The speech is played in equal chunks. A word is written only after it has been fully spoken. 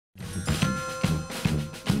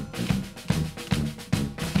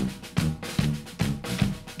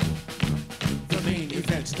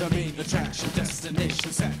The main attraction,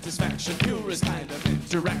 destination, satisfaction, purest kind of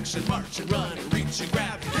interaction. Marching, running, reaching,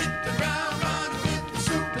 grabbing, hit the ground, running with the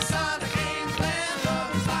supersonic game plan.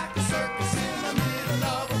 Love is like a circus in the middle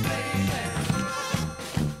of a playland.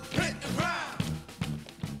 Hit the ground.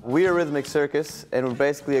 We are Rhythmic Circus, and we're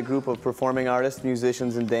basically a group of performing artists,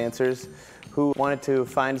 musicians, and dancers who wanted to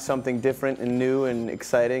find something different and new and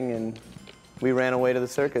exciting, and we ran away to the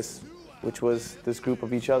circus, which was this group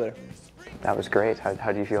of each other. That was great. How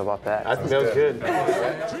do you feel about that? I think that was good.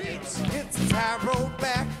 It's a tightrope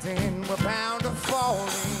acting, we're bound to fall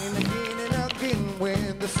in again and again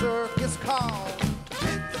when the circus calls.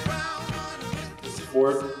 Hit the ground running.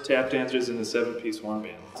 4 tap dancers in a 7-piece horn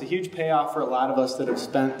band. It's a huge payoff for a lot of us that have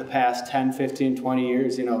spent the past 10, 15, 20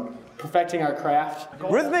 years, perfecting our craft.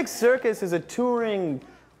 Rhythmic Circus is a touring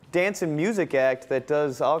dance and music act that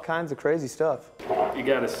does all kinds of crazy stuff. You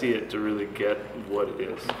gotta see it to really get what it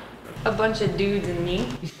is. A bunch of dudes and me.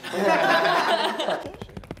 Yeah,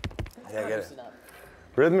 I get it.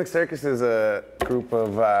 Rhythmic Circus is a group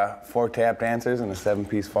of 4 tap dancers in a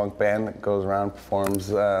 7-piece funk band that goes around, performs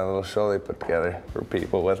a little show they put together for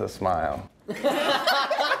people with a smile.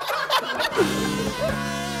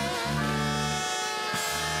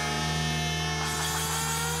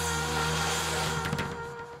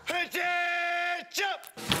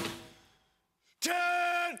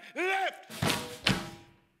 Turn left.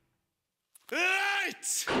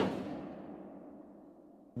 Right.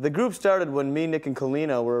 The group started when me, Nick, and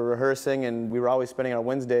Kalina were rehearsing, and we were always spending our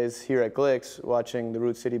Wednesdays here at Glick's watching the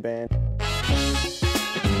Root City Band.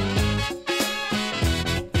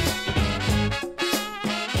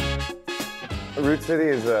 Root City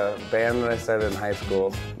is a band that I started in high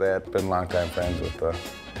school that I've been longtime friends with the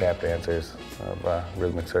tap dancers of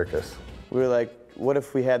Rhythmic Circus. We were like, what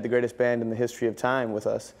if we had the greatest band in the history of time with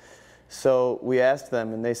us? So we asked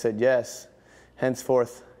them, and they said yes.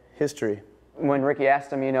 Henceforth, history. When Ricky asked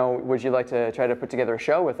them, would you like to try to put together a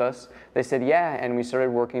show with us, they said yeah, and we started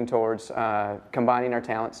working towards combining our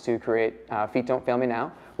talents to create Feet Don't Fail Me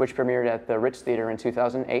Now, which premiered at the Ritz Theater in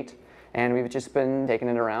 2008, and we've just been taking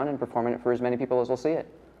it around and performing it for as many people as will see it.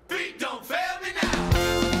 Feet don't fail me now.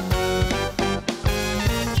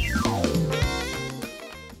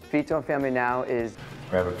 Feet Don't Fail Me Now is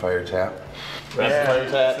Rapid fire tap. Rapid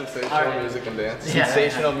fire tap. Sensational music and dance.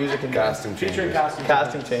 Sensational music and dance. Costume change.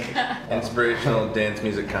 Costume change. Inspirational dance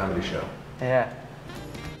music comedy show. Yeah.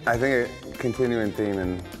 I think a continuing theme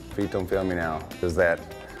in Feet Don't Fail Me Now is that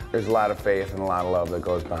there's a lot of faith and a lot of love that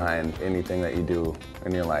goes behind anything that you do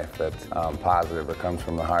in your life that's positive or comes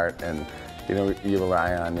from the heart, and you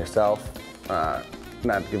rely on yourself,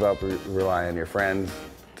 not give up, rely on your friends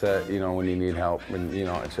to, when you need help, and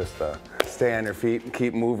it's just a stay on your feet and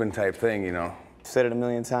keep moving type thing, Said it a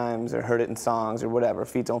million times or heard it in songs or whatever.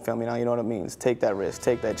 Feet don't fail me now, you know what it means. Take that risk,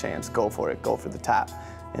 take that chance, go for it, go for the top.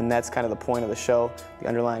 And that's kind of the point of the show. The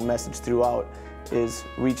underlying message throughout is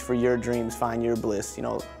reach for your dreams, find your bliss,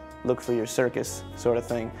 look for your circus sort of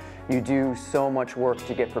thing. You do so much work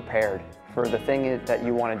to get prepared for the thing that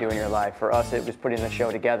you want to do in your life. For us, it was putting the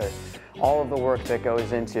show together. All of the work that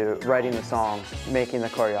goes into writing the songs, making the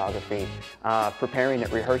choreography, preparing it,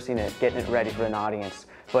 rehearsing it, getting it ready for an audience.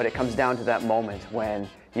 But it comes down to that moment when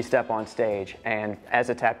you step on stage, and as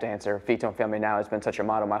a tap dancer, Feet Don't Fail Me Now has been such a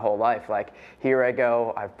motto my whole life. Like, here I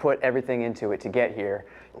go, I've put everything into it to get here.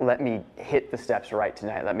 Let me hit the steps right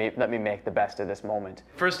tonight. Let me make the best of this moment.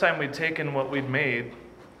 First time we'd taken what we'd made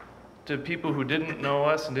to people who didn't know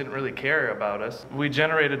us and didn't really care about us. We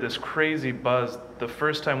generated this crazy buzz. The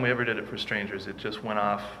first time we ever did it for strangers, it just went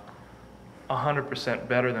off 100%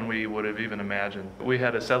 better than we would have even imagined. We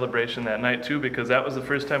had a celebration that night too, because that was the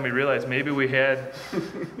first time we realized maybe we had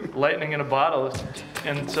lightning in a bottle.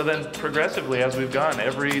 And so then progressively, as we've gone,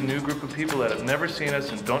 every new group of people that have never seen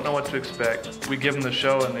us and don't know what to expect, we give them the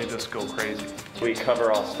show and they just go crazy. We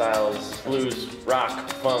cover all styles: blues, rock,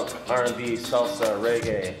 funk, R&B, salsa,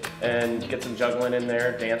 reggae, and get some juggling in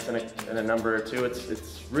there, dancing in a number or two.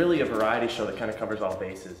 It's really a variety show that kind of covers all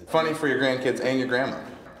bases. Funny for your grandkids and your grandma,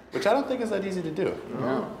 which I don't think is that easy to do.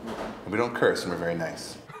 No. And we don't curse, and we're very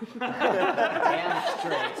nice. Damn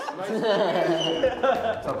straight.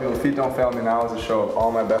 Tell people Feet Don't Fail Me Now is a show of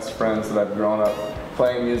all my best friends that I've grown up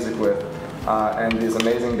playing music with, and these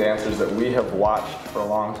amazing dancers that we have watched for a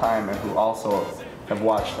long time and who also have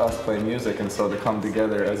watched us play music. And so to come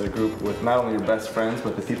together as a group with not only your best friends,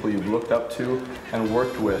 but the people you've looked up to and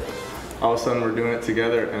worked with, all of a sudden we're doing it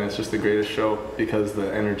together, and it's just the greatest show because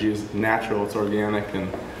the energy is natural, it's organic, and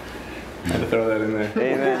I had to throw that in there.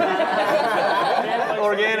 Amen.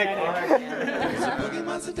 Organic.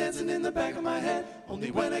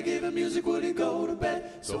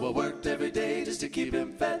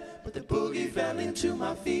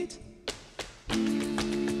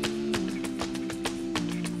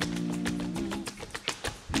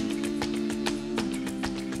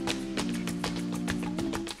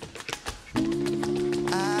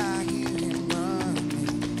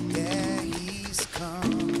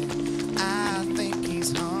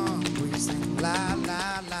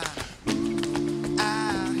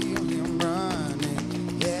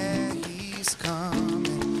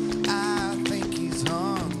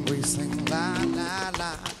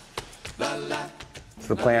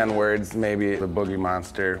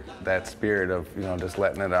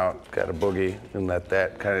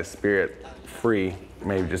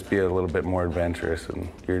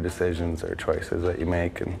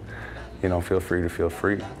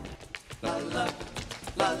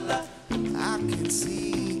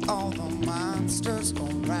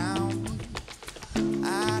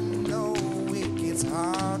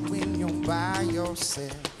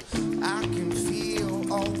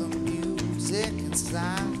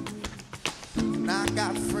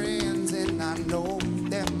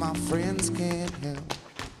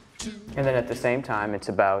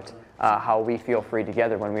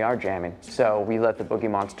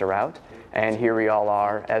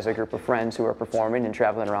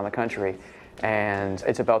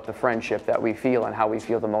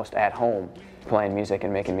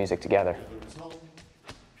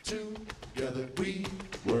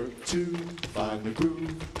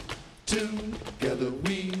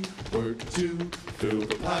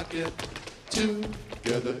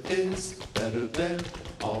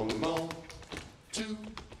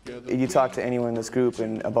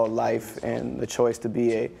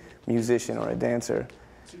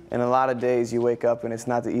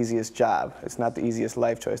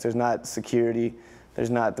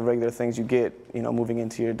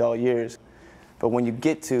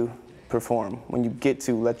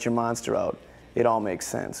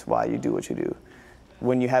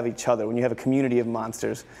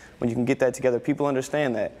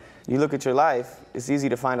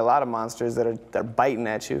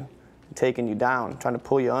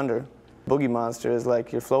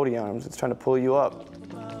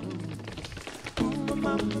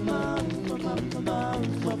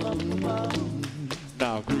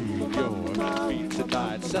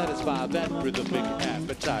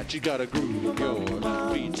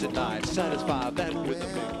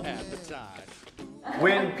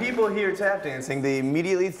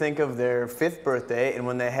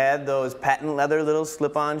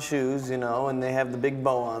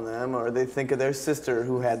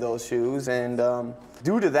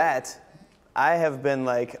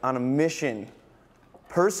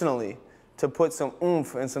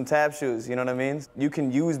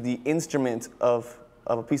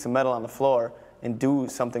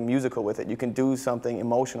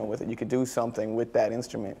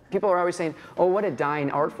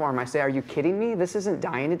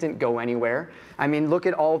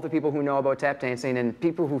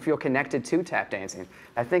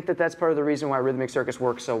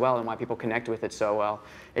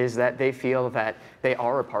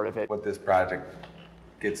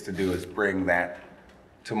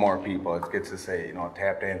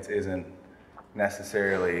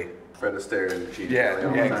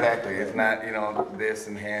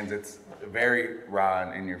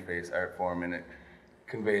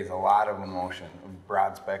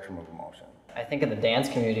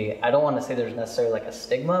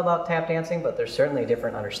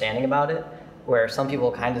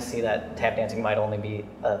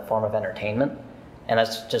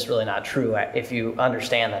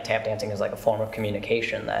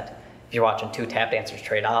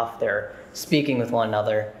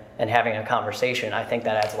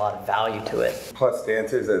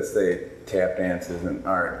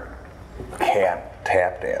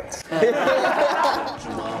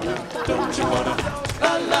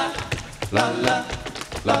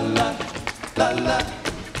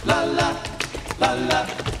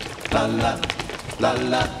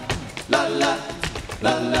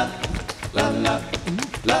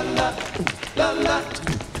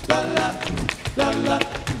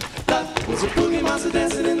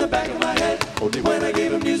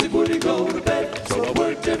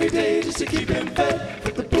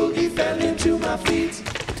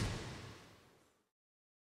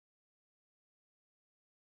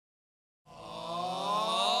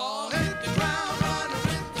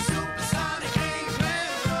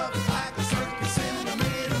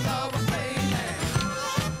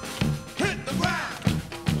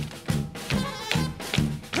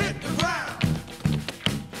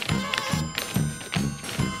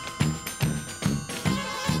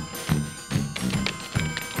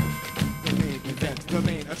 The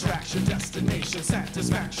main attraction, destination,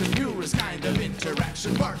 satisfaction, purest kind of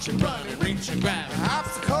interaction. March and run and reach and grab.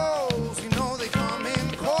 Obstacles, you know they come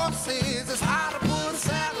in courses. It's hard to put a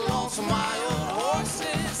saddle on some wild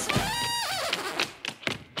horses.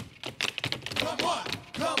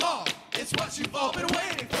 Come on, it's what you've all been